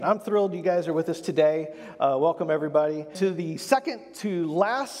I'm thrilled you guys are with us today. Welcome everybody to the second to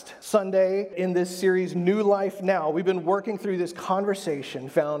last Sunday in this series, New Life Now. We've been working through this conversation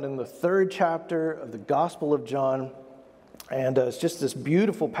found in the third chapter of the Gospel of John. And it's just this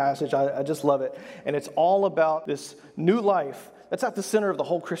beautiful passage. I just love it. And it's all about this new life that's at the center of the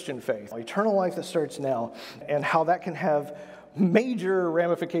whole Christian faith. Eternal life that starts now and how that can have major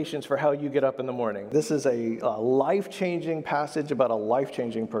ramifications for how you get up in the morning. This is a life-changing passage about a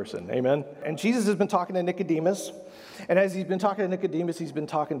life-changing person. Amen? And Jesus has been talking to Nicodemus. And as he's been talking to Nicodemus, he's been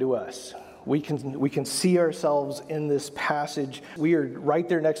talking to us. We can see ourselves in this passage. We are right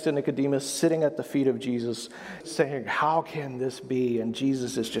there next to Nicodemus, sitting at the feet of Jesus, saying, how can this be? And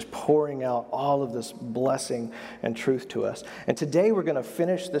Jesus is just pouring out all of this blessing and truth to us. And today we're going to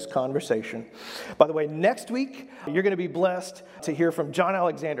finish this conversation. By the way, next week, you're going to be blessed to hear from John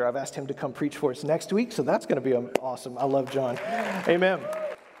Alexander. I've asked him to come preach for us next week, so that's going to be awesome. I love John. Amen.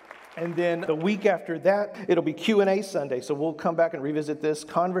 And then the week after that, it'll be Q&A Sunday. So we'll come back and revisit this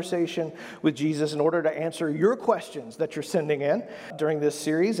conversation with Jesus in order to answer your questions that you're sending in during this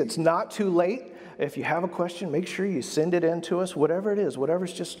series. It's not too late. If you have a question, make sure you send it in to us, whatever it is,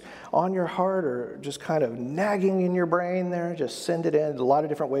 whatever's just on your heart or just kind of nagging in your brain there, just send it in. A lot of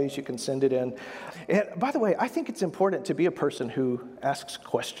different ways you can send it in. And by the way, I think it's important to be a person who asks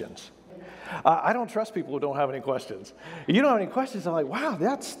questions. I don't trust people who don't have any questions. You don't have any questions, I'm like, wow,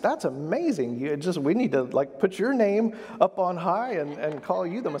 that's amazing. We need to put your name up on high and call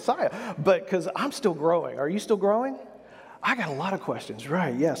you the Messiah. But because I'm still growing. Are you still growing? I got a lot of questions,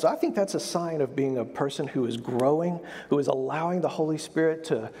 right? Yes, I think that's a sign of being a person who is growing, who is allowing the Holy Spirit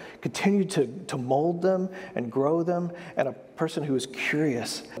to continue to mold them and grow them, and a person who is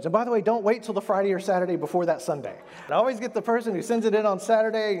curious. And by the way, don't wait till the Friday or Saturday before that Sunday. I always get the person who sends it in on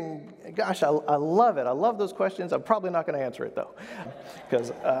Saturday, and gosh, I love it. I love those questions. I'm probably not going to answer it, though,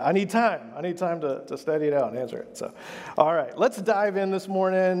 because I need time. I need time to study it out and answer it. So, all right, let's dive in this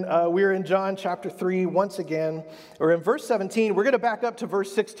morning. We're in John chapter 3 once again. We're in verse 17. We're going to back up to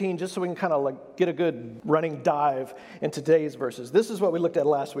verse 16 just so we can kind of get a good running dive into today's verses. This is what we looked at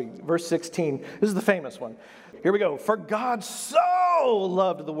last week, verse 16. This is the famous one. Here we go. For God so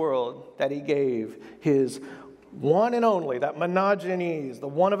loved the world that he gave his one and only, that monogenes, the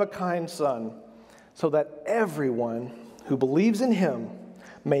one-of-a-kind Son, so that everyone who believes in him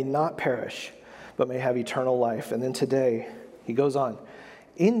may not perish, but may have eternal life. And then today, he goes on.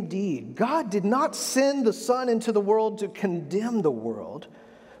 Indeed, God did not send the Son into the world to condemn the world,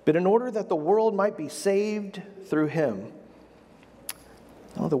 but in order that the world might be saved through him.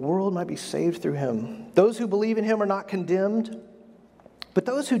 Oh, the world might be saved through him. Those who believe in him are not condemned, but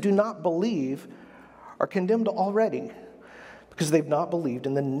those who do not believe are condemned already because they've not believed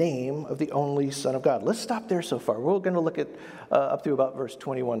in the name of the only Son of God. Let's stop there so far. We're going to look at up through about verse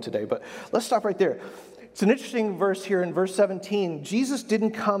 21 today, but let's stop right there. It's an interesting verse here in verse 17. Jesus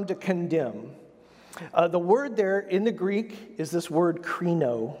didn't come to condemn. The word there in the Greek is this word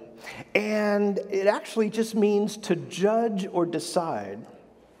krino, and it actually just means to judge or decide.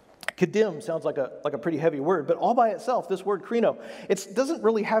 Condemn sounds like a pretty heavy word, but all by itself, this word krino, it doesn't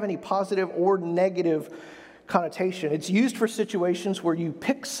really have any positive or negative connotation. It's used for situations where you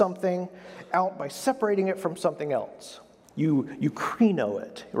pick something out by separating it from something else. You krino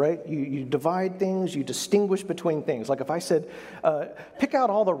it, right? You divide things, you distinguish between things. Like if I said, pick out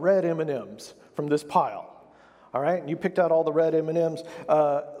all the red M&Ms from this pile, all right? And you picked out all the red M&Ms.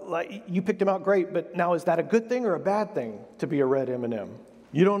 You picked them out great, but now is that a good thing or a bad thing to be a red M&M?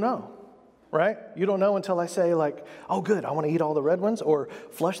 You don't know, right? You don't know until I say oh, good, I want to eat all the red ones, or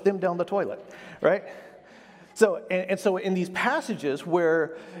flush them down the toilet, right? So, and so in these passages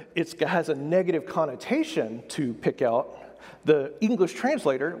where it has a negative connotation to pick out, the English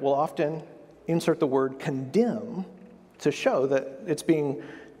translator will often insert the word condemn to show that it's being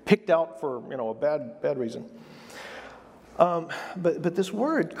picked out for, a bad reason. But this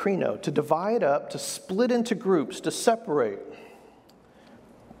word, krino, to divide up, to split into groups, to separate.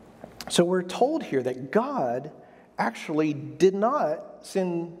 So we're told here that God actually did not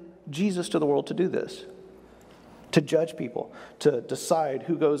send Jesus to the world to do this, to judge people, to decide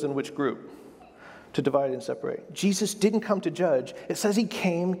who goes in which group, to divide and separate. Jesus didn't come to judge. It says he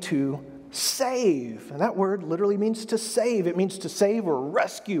came to save. And that word literally means to save. It means to save or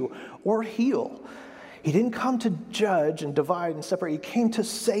rescue or heal. He didn't come to judge and divide and separate. He came to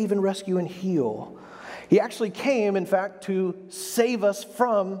save and rescue and heal. He actually came, in fact, to save us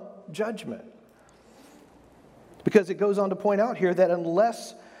from judgment. Because it goes on to point out here that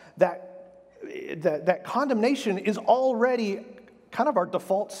unless that condemnation is already kind of our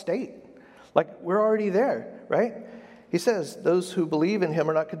default state, we're already there, right? He says, those who believe in him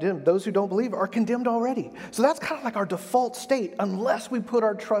are not condemned. Those who don't believe are condemned already. So that's kind of like our default state unless we put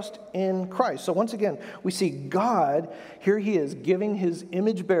our trust in Christ. So once again, we see God, here he is giving his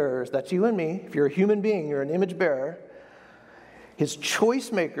image bearers, that's you and me. If you're a human being, you're an image bearer. His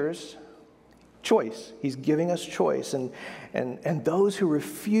choice makers, choice. He's giving us choice. And those who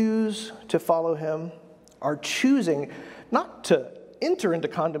refuse to follow him are choosing not to enter into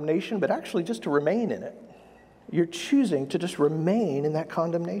condemnation, but actually just to remain in it. You're choosing to just remain in that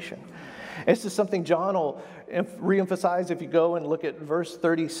condemnation. This is something John will reemphasize if you go and look at verse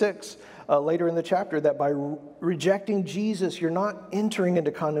 36 later in the chapter, that by rejecting Jesus, you're not entering into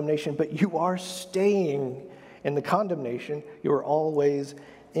condemnation, but you are staying in the condemnation you are always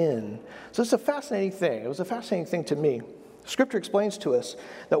in. So it's a fascinating thing. It was a fascinating thing to me. Scripture explains to us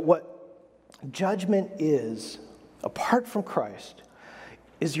that what judgment is, apart from Christ,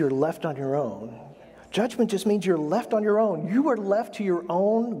 is you're left on your own. Judgment just means you're left on your own. You are left to your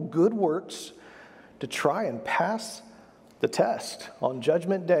own good works to try and pass the test on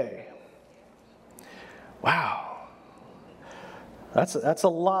Judgment Day. Wow. That's a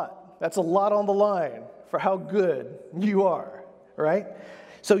lot. That's a lot on the line for how good you are, right?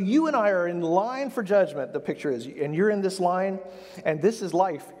 So you and I are in line for judgment, the picture is, and you're in this line, and this is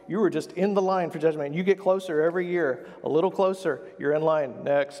life. You were just in the line for judgment, and you get closer every year, a little closer, you're in line,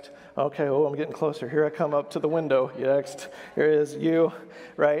 next. Okay, oh, I'm getting closer. Here I come up to the window, next. Here is you,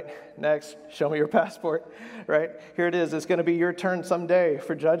 right? Next, show me your passport, right? Here it is. It's going to be your turn someday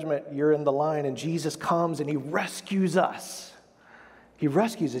for judgment. You're in the line, and Jesus comes, and he rescues us. He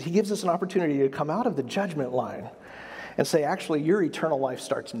rescues us. He gives us an opportunity to come out of the judgment line and say, actually, your eternal life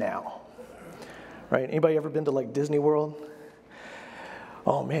starts now, right? Anybody ever been to like Disney World?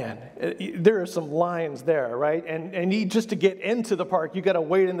 Oh man, there are some lines there, right? And just to get into the park, you got to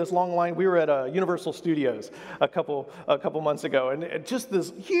wait in this long line. We were at Universal Studios a couple months ago, and just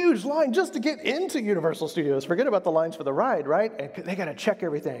this huge line just to get into Universal Studios. Forget about the lines for the ride, right? And they got to check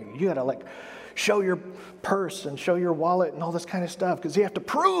everything. You got to like show your purse and show your wallet and all this kind of stuff because you have to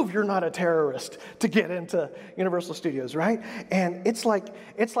prove you're not a terrorist to get into Universal Studios, right? And it's like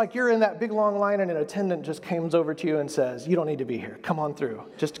you're in that big long line and an attendant just comes over to you and says, you don't need to be here. Come on through.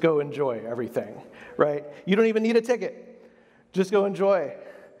 Just go enjoy everything, right? You don't even need a ticket. Just go enjoy.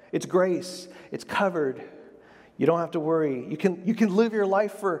 It's grace. It's covered. You don't have to worry. You can live your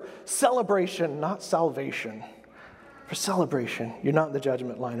life for celebration, not salvation. For celebration. You're not in the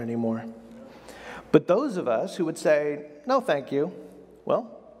judgment line anymore. But those of us who would say, no, thank you,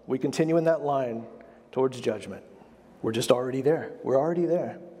 well, we continue in that line towards judgment. We're just already there. We're already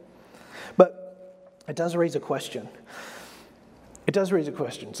there. But it does raise a question. It does raise a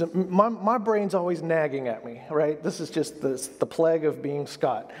question. So my brain's always nagging at me, right? This is just the plague of being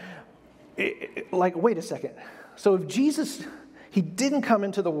Scott. Like, wait a second. So if Jesus, he didn't come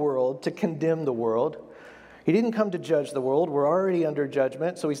into the world to condemn the world. He didn't come to judge the world. We're already under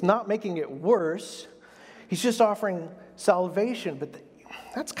judgment, so he's not making it worse. He's just offering salvation, but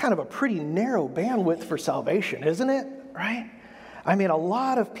that's kind of a pretty narrow bandwidth for salvation, isn't it? Right? I mean, a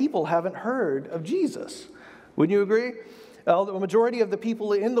lot of people haven't heard of Jesus. Wouldn't you agree? The majority of the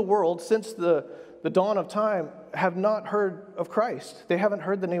people in the world since the dawn of time have not heard of Christ. They haven't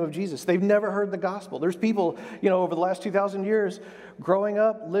heard the name of Jesus. They've never heard the gospel. There's people, over the last 2,000 years growing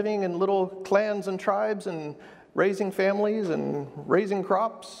up, living in little clans and tribes and raising families and raising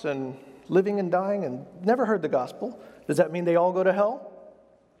crops and living and dying and never heard the gospel. Does that mean they all go to hell?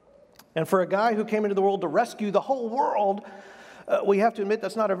 And for a guy who came into the world to rescue the whole world, we have to admit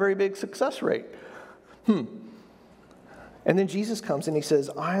that's not a very big success rate. And then Jesus comes and he says,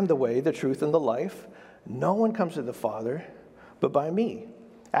 I am the way, the truth, and the life. No one comes to the Father but by me.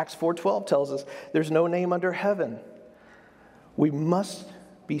 Acts 4:12 tells us there's no name under heaven. We must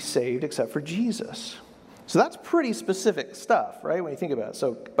be saved except for Jesus. So that's pretty specific stuff, right, when you think about it.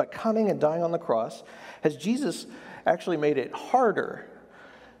 So by coming and dying on the cross, has Jesus actually made it harder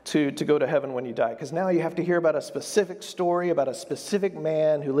to go to heaven when you die? Because now you have to hear about a specific story, about a specific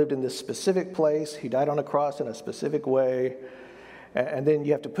man who lived in this specific place. He died on a cross in a specific way. And then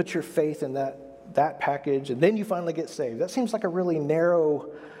you have to put your faith in that package, and then you finally get saved. That seems like a really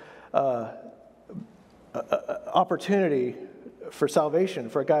narrow opportunity for salvation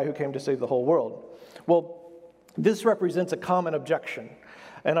for a guy who came to save the whole world. Well, this represents a common objection.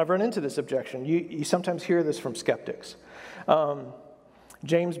 And I've run into this objection. You sometimes hear this from skeptics.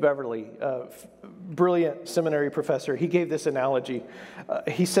 James Beverly, brilliant seminary professor, he gave this analogy.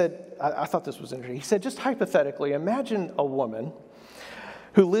 He said, I thought this was interesting. He said, just hypothetically, imagine a woman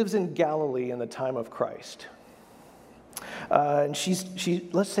who lives in Galilee in the time of Christ. And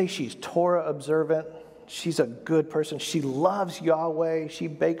let's say she's Torah observant. She's a good person. She loves Yahweh. She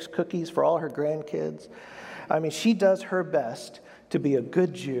bakes cookies for all her grandkids. I mean, she does her best to be a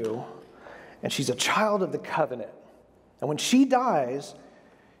good Jew, and she's a child of the covenant. And when she dies,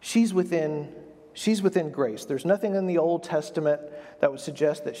 she's within grace. There's nothing in the Old Testament that would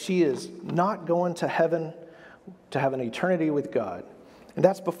suggest that she is not going to heaven to have an eternity with God. And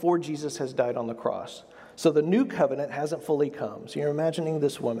that's before Jesus has died on the cross. So the new covenant hasn't fully come. So you're imagining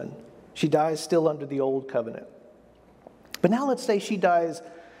this woman. She dies still under the old covenant. But now let's say she dies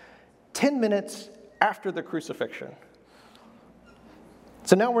 10 minutes after the crucifixion.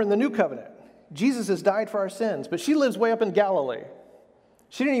 So now we're in the new covenant. Jesus has died for our sins, but she lives way up in Galilee.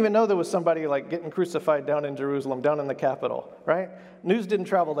 She didn't even know there was somebody like getting crucified down in Jerusalem, down in the capital, right? News didn't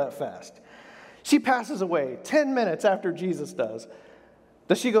travel that fast. She passes away 10 minutes after Jesus does.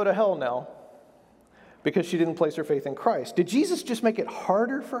 Does she go to hell now? Because she didn't place her faith in Christ. Did Jesus just make it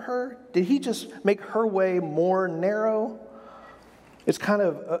harder for her? Did he just make her way more narrow? It's kind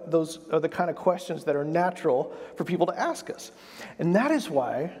of those are the kind of questions that are natural for people to ask us. And that is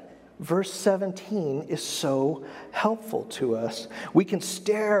why verse 17 is so helpful to us. We can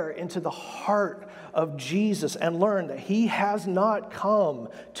stare into the heart of Jesus and learn that he has not come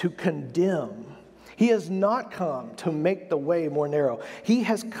to condemn. He has not come to make the way more narrow. He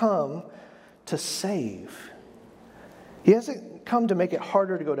has come to save. He hasn't come to make it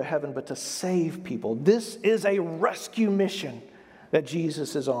harder to go to heaven, but to save people. This is a rescue mission that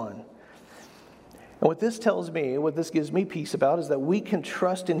Jesus is on. And what this tells me, what this gives me peace about, is that we can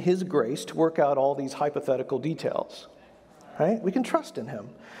trust in his grace to work out all these hypothetical details. Right? We can trust in him,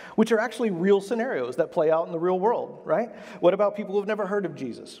 which are actually real scenarios that play out in the real world. Right? What about people who've never heard of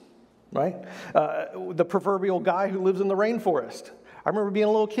Jesus? Right? The proverbial guy who lives in the rainforest. I remember being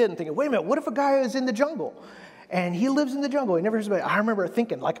a little kid and thinking, wait a minute, what if a guy is in the jungle? And he lives in the jungle. He never hears about it. I remember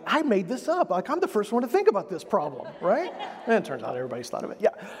thinking, like, I made this up. Like, I'm the first one to think about this problem, right? And it turns out everybody's thought of it. Yeah.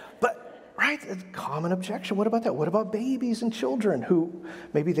 But, right, it's a common objection. What about that? What about babies and children who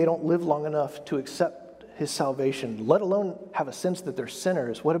maybe they don't live long enough to accept his salvation, let alone have a sense that they're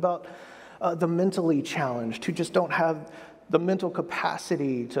sinners? What about the mentally challenged who just don't have the mental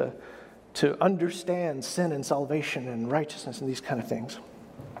capacity to understand sin and salvation and righteousness and these kind of things?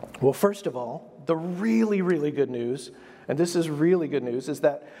 Well, first of all, the really, really good news, and this is really good news, is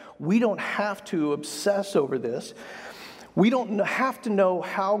that we don't have to obsess over this. We don't have to know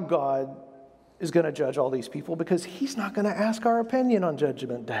how God is going to judge all these people because he's not going to ask our opinion on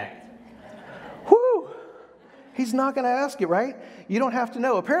Judgment Day. Whew! He's not going to ask it, right? You don't have to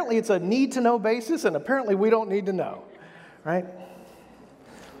know. Apparently, it's a need-to-know basis, and apparently we don't need to know, right?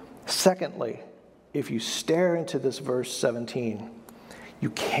 Secondly, if you stare into this verse 17, you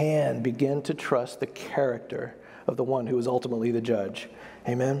can begin to trust the character of the one who is ultimately the judge.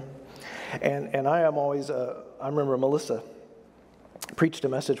 Amen? And I am always, I remember Melissa preached a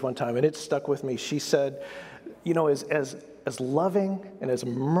message one time, and it stuck with me. She said, you know, as loving and as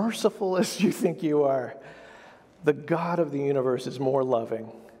merciful as you think you are, the God of the universe is more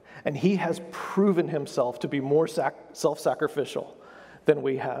loving. And he has proven himself to be more self-sacrificial than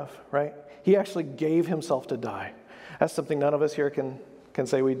we have, right? He actually gave himself to die. That's something none of us here can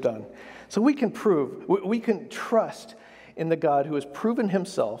say we've done. So we can trust in the God who has proven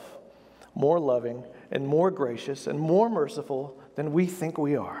himself more loving and more gracious and more merciful than we think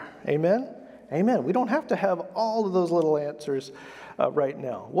we are. Amen? Amen. We don't have to have all of those little answers right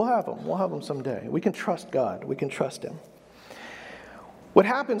now. We'll have them. We'll have them someday. We can trust God. We can trust him. What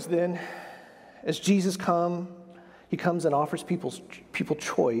happens then as Jesus he comes and offers people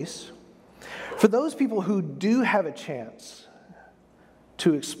choice. For those people who do have a chance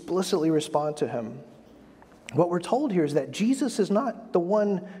to explicitly respond to him, what we're told here is that Jesus is not the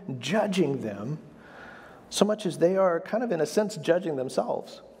one judging them so much as they are kind of, in a sense, judging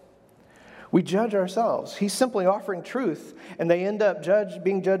themselves. We judge ourselves. He's simply offering truth, and they end up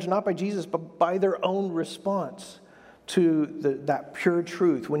being judged not by Jesus, but by their own response to that pure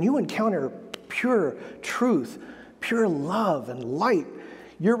truth. When you encounter pure truth, pure love and light,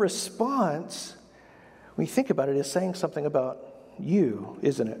 your response, when you think about it, is saying something about you,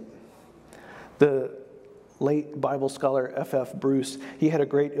 isn't it? The late Bible scholar F.F. Bruce, he had a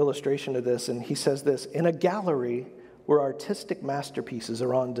great illustration of this, and he says this: in a gallery where artistic masterpieces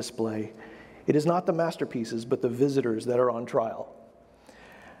are on display, it is not the masterpieces, but the visitors that are on trial.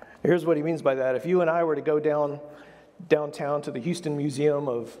 Here's what he means by that. If you and I were to go downtown to the Houston Museum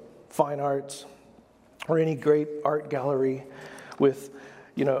of Fine Arts or any great art gallery with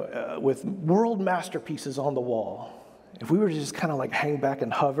world masterpieces on the wall, if we were to just kind of like hang back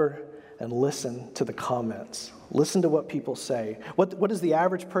and hover and listen to the comments, listen to what people say, what does the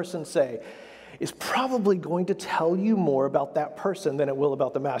average person say? is probably going to tell you more about that person than it will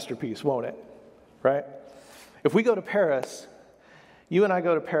about the masterpiece, won't it? Right? If we go to Paris, you and I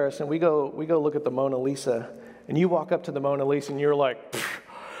go to Paris and we go look at the Mona Lisa, and you walk up to the Mona Lisa and you're like,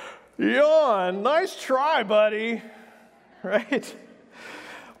 Jan, nice try, buddy. Right?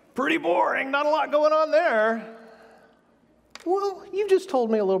 Pretty boring, not a lot going on there. Well, you just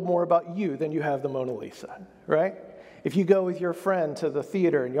told me a little more about you than you have the Mona Lisa, right? If you go with your friend to the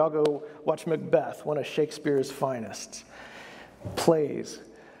theater and y'all go watch Macbeth, one of Shakespeare's finest plays,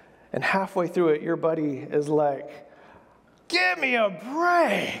 and halfway through it, your buddy is like, give me a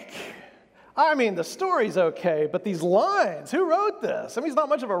break. I mean, the story's okay, but these lines, who wrote this? I mean, he's not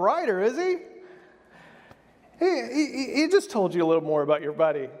much of a writer, is he? He just told you a little more about your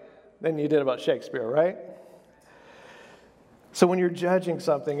buddy than you did about Shakespeare, right? So when you're judging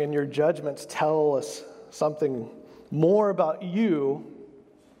something and your judgments tell us something more about you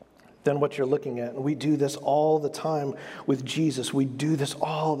than what you're looking at, and we do this all the time with Jesus. We do this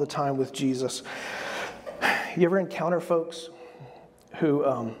all the time with Jesus. You ever encounter folks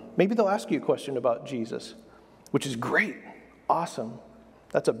who maybe they'll ask you a question about Jesus, which is great, awesome.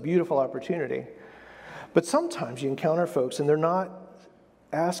 That's a beautiful opportunity. But sometimes you encounter folks and they're not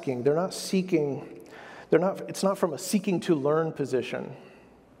asking, they're not seeking, it's not from a seeking to learn position,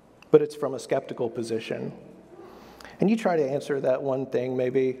 but it's from a skeptical position. And you try to answer that one thing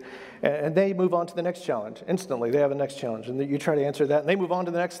maybe, and they move on to the next challenge. Instantly, they have a next challenge, and you try to answer that, and they move on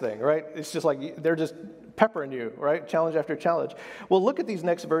to the next thing, right? It's just like they're just peppering you, right? Challenge after challenge. Well, look at these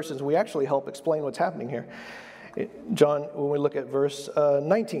next verses. We actually help explain what's happening here. John, when we look at verse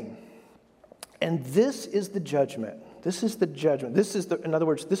 19. And this is the judgment. This is the judgment. In other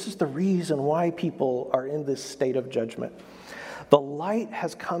words, this is the reason why people are in this state of judgment. The light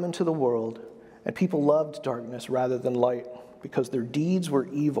has come into the world, and people loved darkness rather than light because their deeds were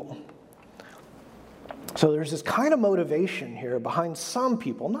evil. So there's this kind of motivation here behind some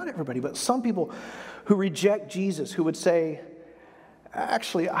people, not everybody, but some people who reject Jesus, who would say,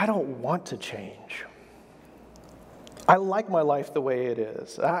 actually, I don't want to change. I like my life the way it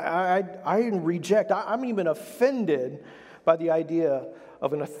is. I reject, I'm even offended by the idea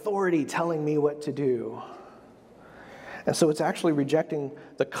of an authority telling me what to do. And so it's actually rejecting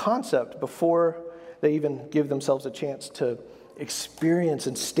the concept before they even give themselves a chance to experience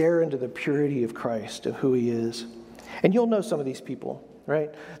and stare into the purity of Christ, of who he is. And you'll know some of these people,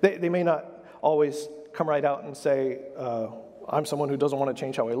 right? They may not always come right out and say, I'm someone who doesn't want to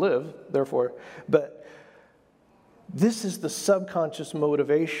change how I live, therefore, but this is the subconscious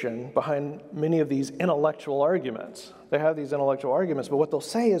motivation behind many of these intellectual arguments. They have these intellectual arguments, but what they'll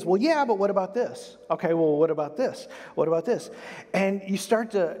say is, well, yeah, but what about this? Okay, well, what about this? What about this? And you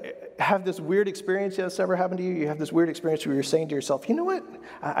start to have this weird experience. Has this ever happened to you? You have this weird experience where you're saying to yourself, you know what?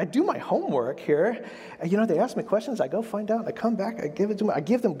 I do my homework here. You know, they ask me questions. I go find out. I come back. I give it to them. I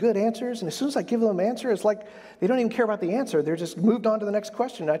give them good answers. And as soon as I give them an answer, it's like they don't even care about the answer. They're just moved on to the next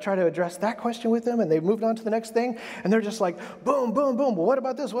question. I try to address that question with them, and they've moved on to the next thing. And they're just like, boom, boom, boom. Well, what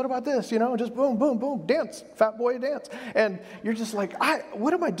about this? What about this? You know, just boom, boom, boom. Dance. Fat boy dance. And you're just like,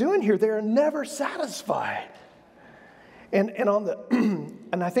 what am I doing here? They're never satisfied. And on the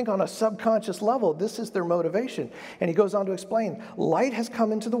and I think on a subconscious level, this is their motivation. And he goes on to explain, light has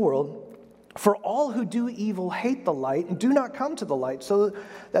come into the world, for all who do evil hate the light and do not come to the light, so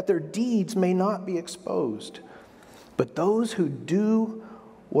that their deeds may not be exposed. But those who do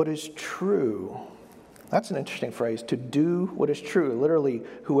what is true, that's an interesting phrase, to do what is true. Literally,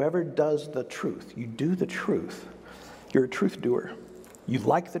 whoever does the truth, you do the truth. You're a truth doer. You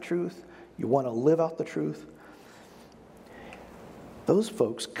like the truth. You want to live out the truth. Those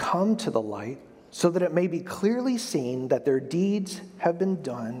folks come to the light so that it may be clearly seen that their deeds have been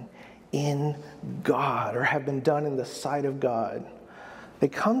done in God, or have been done in the sight of God. They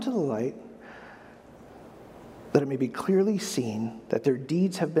come to the light that it may be clearly seen that their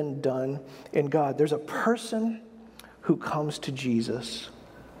deeds have been done in God. There's a person who comes to Jesus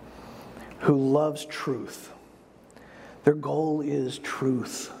who loves truth. Their goal is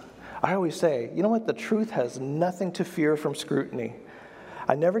truth. I always say, you know what? The truth has nothing to fear from scrutiny.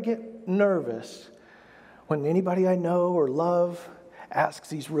 I never get nervous when anybody I know or love asks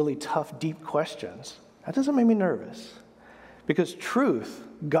these really tough, deep questions. That doesn't make me nervous. Because truth,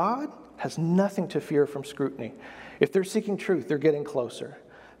 God, has nothing to fear from scrutiny. If they're seeking truth, they're getting closer.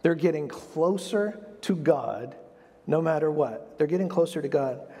 They're getting closer to God no matter what. They're getting closer to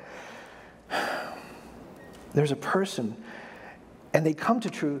God. There's a person, and they come to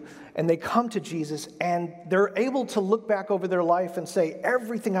truth, and they come to Jesus, and they're able to look back over their life and say,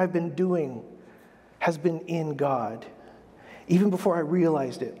 everything I've been doing has been in God. Even before I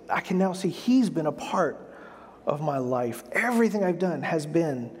realized it, I can now see he's been a part of my life. Everything I've done has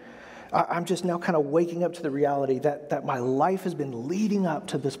been. I'm just now kind of waking up to the reality that my life has been leading up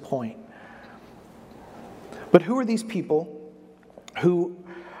to this point. But who are these people who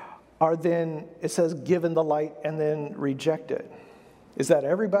are then, it says, given the light and then rejected? Is that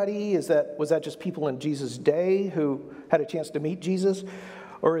everybody? Was that just people in Jesus' day who had a chance to meet Jesus?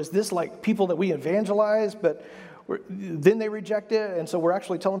 Or is this like people that we evangelize, but then they reject it, and so we're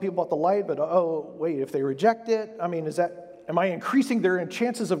actually telling people about the light, but oh, wait, if they reject it, I mean, am I increasing their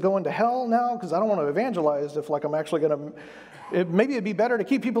chances of going to hell now? Because I don't want to evangelize if like I'm actually going to, maybe it'd be better to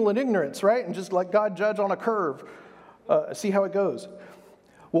keep people in ignorance, right? And just let God judge on a curve, see how it goes.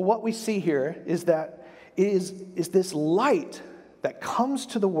 Well, what we see here is that is this light that comes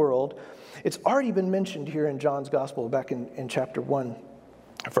to the world. It's already been mentioned here in John's Gospel back in chapter 1.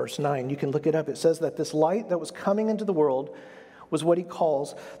 Verse 9, you can look it up. It says that this light that was coming into the world was what he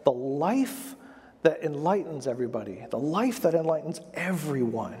calls the life that enlightens everybody, the life that enlightens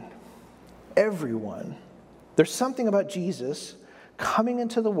everyone. Everyone. There's something about Jesus coming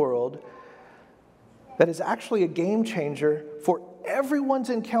into the world that is actually a game changer for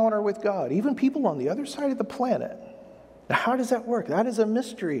everyone's encounter with God, even people on the other side of the planet. Now, how does that work? That is a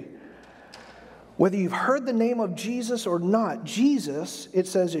mystery. Whether you've heard the name of Jesus or not, Jesus, it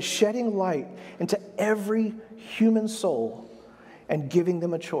says, is shedding light into every human soul and giving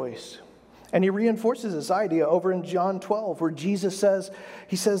them a choice. And he reinforces this idea over in John 12, where Jesus says,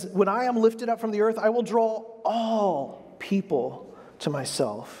 when I am lifted up from the earth, I will draw all people to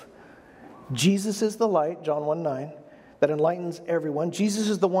myself. Jesus is the light, John 1:9, that enlightens everyone. Jesus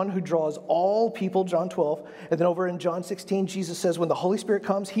is the one who draws all people, John 12. And then over in John 16, Jesus says, when the Holy Spirit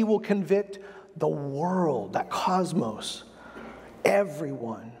comes, he will convict the world, that cosmos,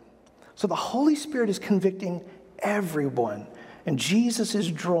 everyone. So the Holy Spirit is convicting everyone, and Jesus is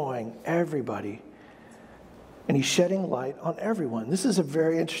drawing everybody, and he's shedding light on everyone. This is a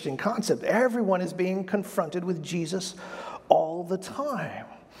very interesting concept. Everyone is being confronted with Jesus all the time.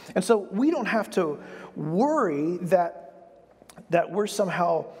 And so we don't have to worry that we're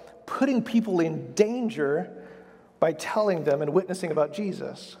somehow putting people in danger by telling them and witnessing about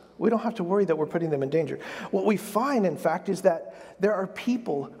Jesus. We don't have to worry that we're putting them in danger. What we find, in fact, is that there are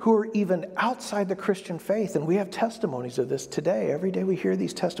people who are even outside the Christian faith, and we have testimonies of this today. Every day we hear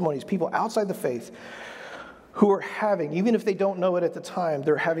these testimonies, people outside the faith who are having, even if they don't know it at the time,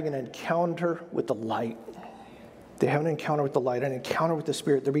 they're having an encounter with the light. They have an encounter with the light, an encounter with the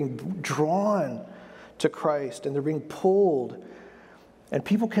Spirit. They're being drawn to Christ, and they're being pulled. And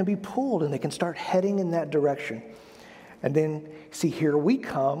people can be pulled, and they can start heading in that direction. And then, see, here we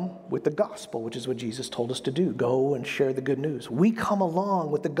come with the gospel, which is what Jesus told us to do. Go and share the good news. We come along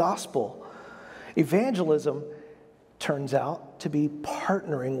with the gospel. Evangelism turns out to be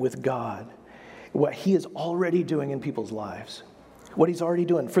partnering with God, what he is already doing in people's lives, what he's already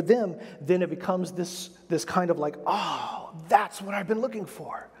doing. For them, then it becomes this kind of like, oh, that's what I've been looking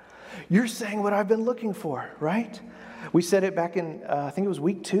for. You're saying what I've been looking for, right? We said it back in, I think it was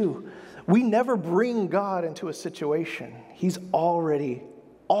week 2. We never bring God into a situation. He's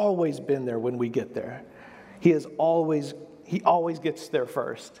always been there when we get there. He always gets there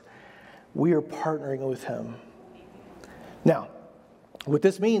first. We are partnering with him. Now, what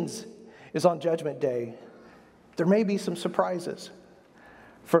this means is on Judgment Day, there may be some surprises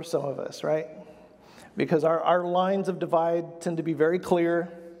for some of us, right? Because our lines of divide tend to be very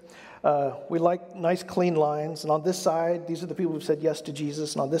clear. We like nice, clean lines. And on this side, these are the people who've said yes to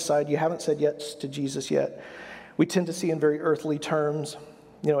Jesus. And on this side, you haven't said yes to Jesus yet. We tend to see in very earthly terms,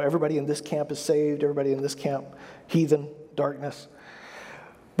 everybody in this camp is saved. Everybody in this camp, heathen, darkness.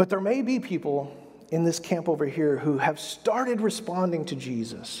 But there may be people in this camp over here who have started responding to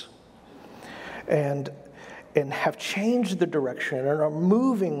Jesus and have changed the direction and are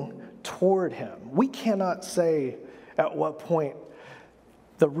moving toward him. We cannot say at what point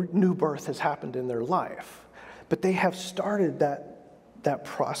the new birth has happened in their life, but they have started that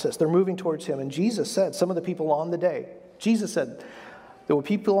process. They're moving towards him. And Jesus said, some of the people on the day, Jesus said, there were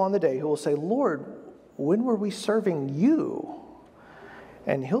people on the day who will say, Lord, when were we serving you?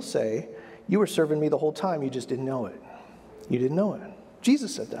 And he'll say, you were serving me the whole time, you just didn't know it. You didn't know it.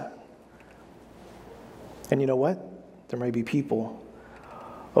 Jesus said that. And you know what? There may be people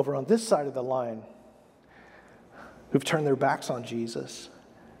over on this side of the line who've turned their backs on Jesus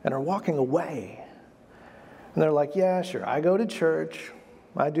and are walking away. And they're like, yeah, sure, I go to church.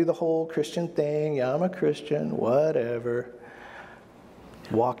 I do the whole Christian thing. Yeah, I'm a Christian, whatever.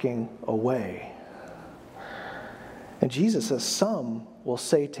 Walking away. And Jesus says some will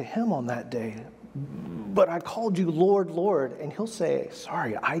say to him on that day, but I called you Lord, Lord. And he'll say,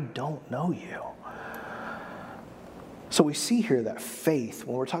 sorry, I don't know you. So we see here that faith,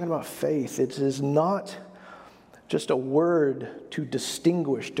 when we're talking about faith, it is not just a word to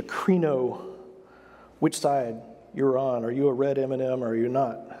distinguish, to krino which side you're on. Are you a red M&M or are you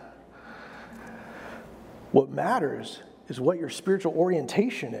not? What matters is what your spiritual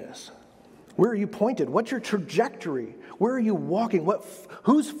orientation is. Where are you pointed? What's your trajectory? Where are you walking?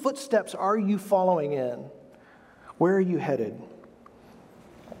 Whose footsteps are you following in? Where are you headed?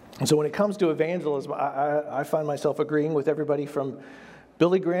 And so when it comes to evangelism, I find myself agreeing with everybody from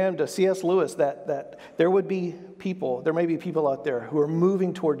Billy Graham to C.S. Lewis that there may be people out there who are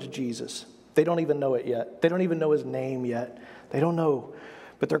moving towards Jesus. They don't even know it yet. They don't even know his name yet. They don't know,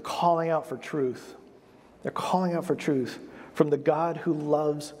 but they're calling out for truth. They're calling out for truth from the God who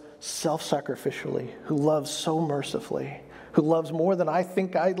loves self-sacrificially, who loves so mercifully, who loves more than I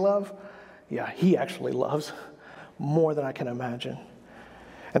think I'd love. Yeah, he actually loves more than I can imagine.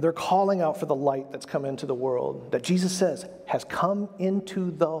 And they're calling out for the light that's come into the world, that Jesus says has come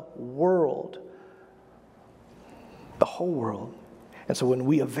into the world, the whole world. And so when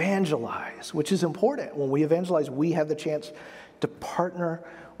we evangelize, which is important, when we evangelize, we have the chance to partner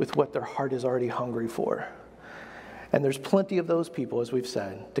with what their heart is already hungry for. And there's plenty of those people, as we've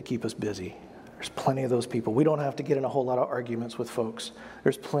said, to keep us busy. There's plenty of those people. We don't have to get in a whole lot of arguments with folks.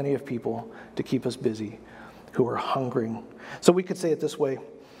 There's plenty of people to keep us busy who are hungering. So we could say it this way.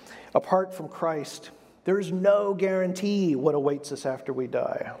 Apart from Christ, there is no guarantee what awaits us after we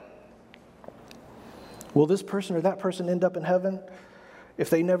die. Will this person or that person end up in heaven if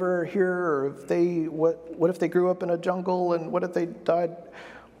they never hear, or if they what if they grew up in a jungle, and what if they died?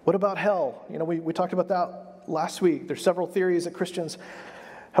 What about hell? You know, we talked about that last week. There's several theories that Christians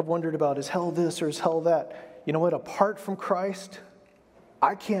have wondered about. Is hell this or is hell that? You know what? Apart from Christ,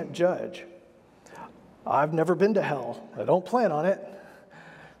 I can't judge. I've never been to hell. I don't plan on it.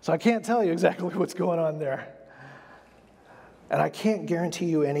 So I can't tell you exactly what's going on there. And I can't guarantee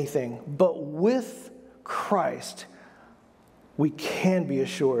you anything. But with Christ, we can be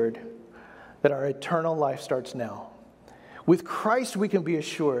assured that our eternal life starts now. With Christ, we can be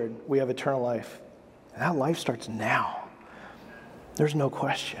assured we have eternal life. And that life starts now. There's no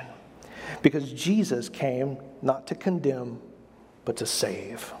question. Because Jesus came not to condemn, but to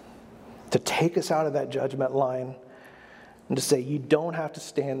save. To take us out of that judgment line. And to say, you don't have to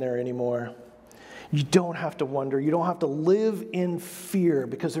stand there anymore. You don't have to wonder. You don't have to live in fear,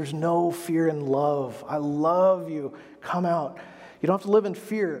 because there's no fear in love. I love you. Come out. You don't have to live in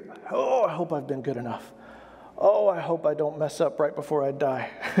fear. Oh, I hope I've been good enough. Oh, I hope I don't mess up right before I die.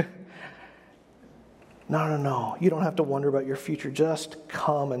 No. You don't have to wonder about your future. Just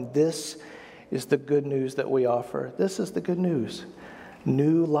come. And this is the good news that we offer. This is the good news.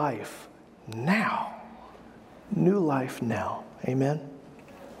 New life now. New life now. Amen?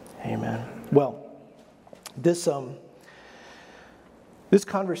 Amen. Well, this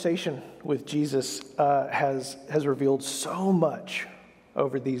conversation with Jesus has revealed so much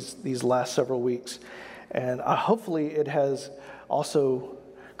over these last several weeks. And hopefully it has also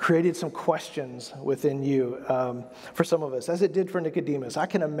created some questions within you for some of us, as it did for Nicodemus. I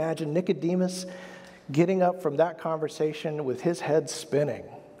can imagine Nicodemus getting up from that conversation with his head spinning,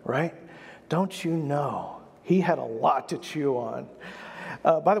 right? Don't you know? He had a lot to chew on.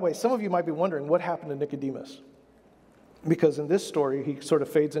 By the way, some of you might be wondering what happened to Nicodemus. Because in this story, he sort of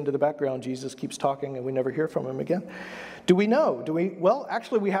fades into the background. Jesus keeps talking and we never hear from him again. Do we know? Well,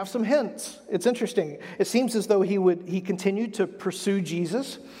 actually, we have some hints. It's interesting. It seems as though he continued to pursue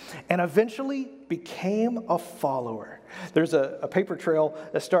Jesus and eventually became a follower. There's a paper trail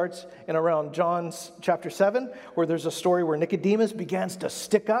that starts in around John chapter 7, where there's a story where Nicodemus begins to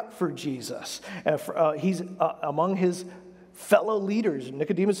stick up for Jesus. And he's among his fellow leaders.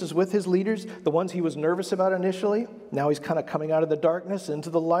 Nicodemus is with his leaders, the ones he was nervous about initially. Now he's kind of coming out of the darkness into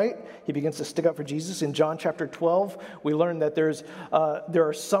the light. He begins to stick up for Jesus. In John chapter 12, we learn that there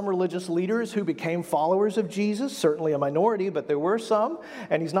are some religious leaders who became followers of Jesus, certainly a minority, but there were some,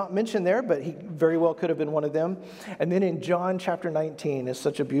 and he's not mentioned there, but he very well could have been one of them. And then in John chapter 19 is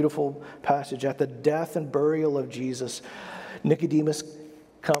such a beautiful passage. At the death and burial of Jesus, Nicodemus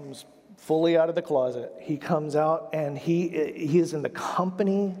comes fully out of the closet. He comes out and he is in the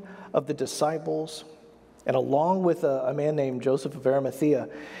company of the disciples. And along with a man named Joseph of Arimathea,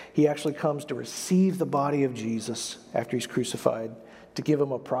 he actually comes to receive the body of Jesus after he's crucified, to give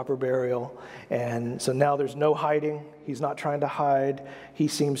him a proper burial. And so now there's no hiding. He's not trying to hide. He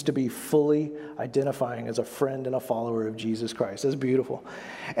seems to be fully identifying as a friend and a follower of Jesus Christ. That's beautiful.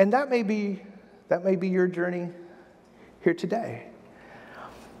 And that may be your journey here today.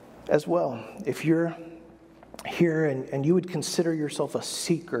 as well, if you're here and you would consider yourself a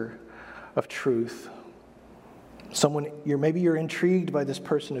seeker of truth, maybe you're intrigued by this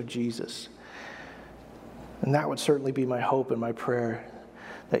person of Jesus, and that would certainly be my hope and my prayer,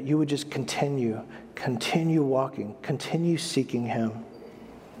 that you would just continue walking, continue seeking him,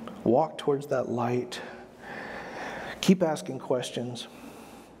 walk towards that light, keep asking questions,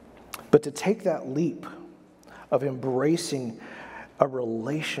 but to take that leap of embracing a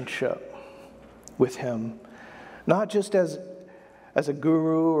relationship with him, not just as a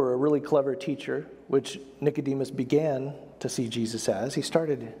guru or a really clever teacher, which Nicodemus began to see Jesus as. He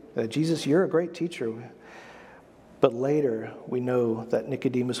started, Jesus, you're a great teacher. But later, we know that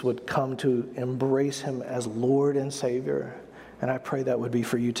Nicodemus would come to embrace him as Lord and Savior. And I pray that would be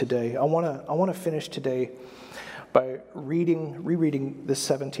for you today. I want to finish today by rereading this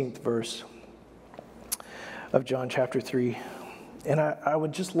 17th verse of John chapter 3. And I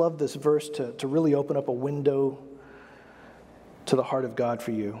would just love this verse to really open up a window to the heart of God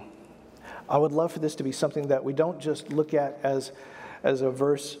for you. I would love for this to be something that we don't just look at as a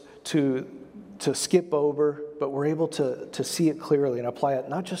verse to skip over, but we're able to see it clearly and apply it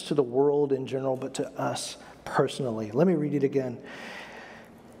not just to the world in general, but to us personally. Let me read it again.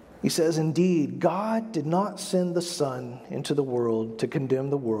 He says, "Indeed, God did not send the Son into the world to condemn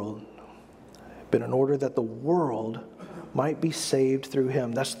the world, but in order that the world might be saved through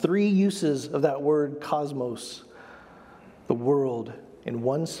him." That's three uses of that word cosmos, the world, in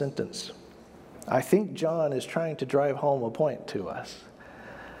one sentence. I think John is trying to drive home a point to us.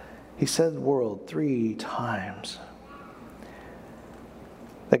 He said world 3 times.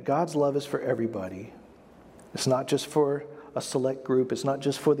 That God's love is for everybody. It's not just for a select group. It's not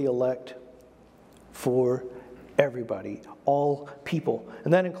just for the elect. For everybody. All people.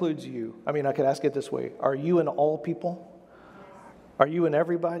 And that includes you. I mean, I could ask it this way. Are you an all people? Are you an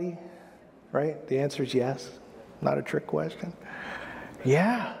everybody? Right? The answer is yes. Not a trick question.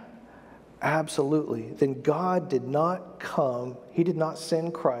 Yeah. Absolutely. Then God did not come, he did not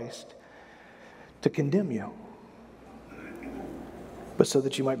send Christ to condemn you, but so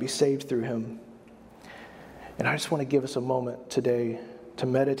that you might be saved through him. And I just want to give us a moment today to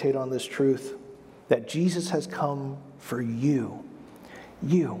meditate on this truth that Jesus has come for you,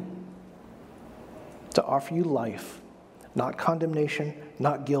 to offer you life, not condemnation,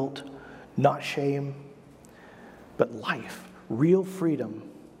 not guilt, not shame, but life, real freedom.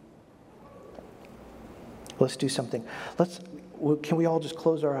 Let's do something. Can we all just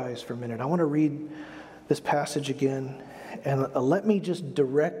close our eyes for a minute? I want to read this passage again, and let me just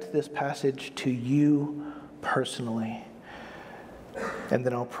direct this passage to you personally, and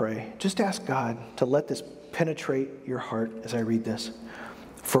then I'll pray. Just ask God to let this penetrate your heart as I read this.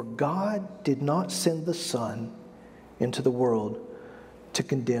 "For God did not send the Son into the world to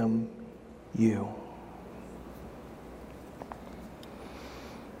condemn you."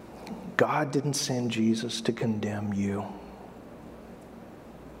 God didn't send Jesus to condemn you.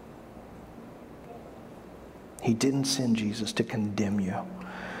 He didn't send Jesus to condemn you,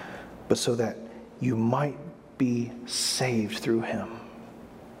 but so that you might be saved through him.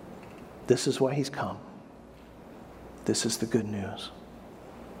 This is why he's come. This is the good news.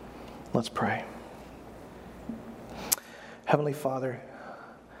 Let's pray. Heavenly Father,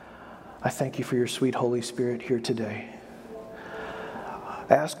 I thank you for your sweet Holy Spirit here today.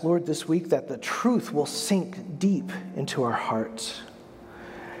 I ask, Lord, this week that the truth will sink deep into our hearts.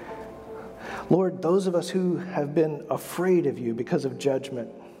 Lord, those of us who have been afraid of you because of judgment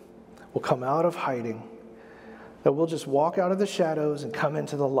will come out of hiding, that we'll just walk out of the shadows and come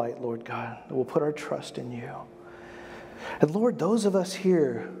into the light, Lord God, that we'll put our trust in you. And Lord, those of us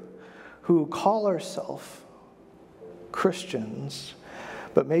here who call ourselves Christians,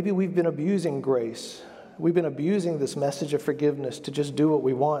 but maybe we've been abusing grace, we've been abusing this message of forgiveness to just do what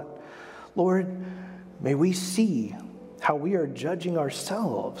we want. Lord, may we see how we are judging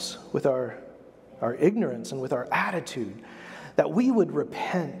ourselves with our ignorance and with our attitude, that we would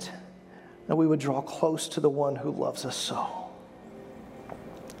repent, that we would draw close to the one who loves us so.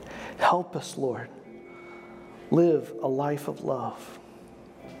 Help us, Lord, live a life of love.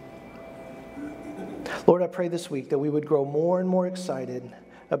 Lord, I pray this week that we would grow more and more excited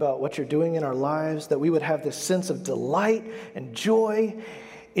about what you're doing in our lives, that we would have this sense of delight and joy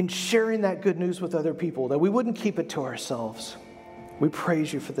in sharing that good news with other people, that we wouldn't keep it to ourselves. We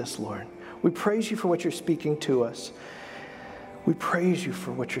praise you for this, Lord. We praise you for what you're speaking to us. We praise you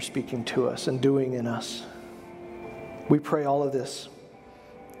for what you're speaking to us and doing in us. We pray all of this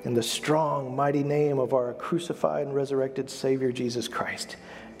in the strong, mighty name of our crucified and resurrected Savior, Jesus Christ.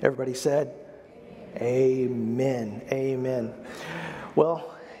 Everybody said, amen. Amen. Well,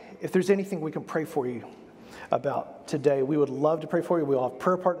 if there's anything we can pray for you about today, we would love to pray for you. We all have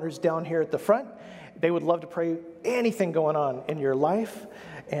prayer partners down here at the front. They would love to pray anything going on in your life.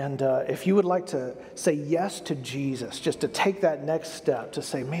 And if you would like to say yes to Jesus, just to take that next step, to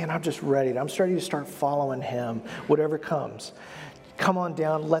say, man, I'm just ready. I'm ready to start following him, whatever comes. Come on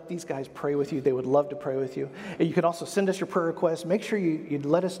down. Let these guys pray with you. They would love to pray with you. And you can also send us your prayer requests. Make sure you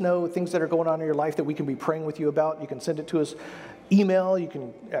let us know things that are going on in your life that we can be praying with you about. You can send it to us email. You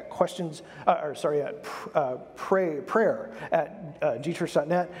can at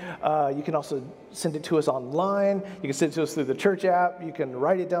prayer@gchurch.net. You can also send it to us online. You can send it to us through the church app. You can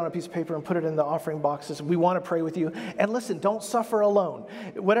write it down on a piece of paper and put it in the offering boxes. We want to pray with you. And listen, don't suffer alone.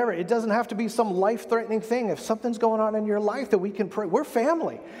 Whatever, it doesn't have to be some life-threatening thing. If something's going on in your life that we can pray, we're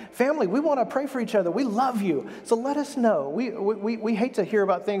family. Family, we want to pray for each other. We love you. So let us know. We hate to hear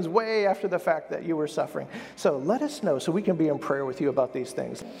about things way after the fact that you were suffering. So let us know so we can be in prayer with you about these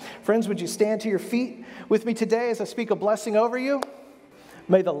things. Friends, would you stand to your feet with me today as I speak a blessing over you?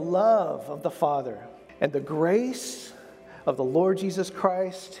 May the love of the Father and the grace of the Lord Jesus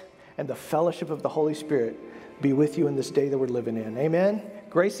Christ and the fellowship of the Holy Spirit be with you in this day that we're living in. Amen.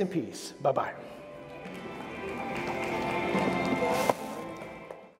 Grace and peace. Bye-bye.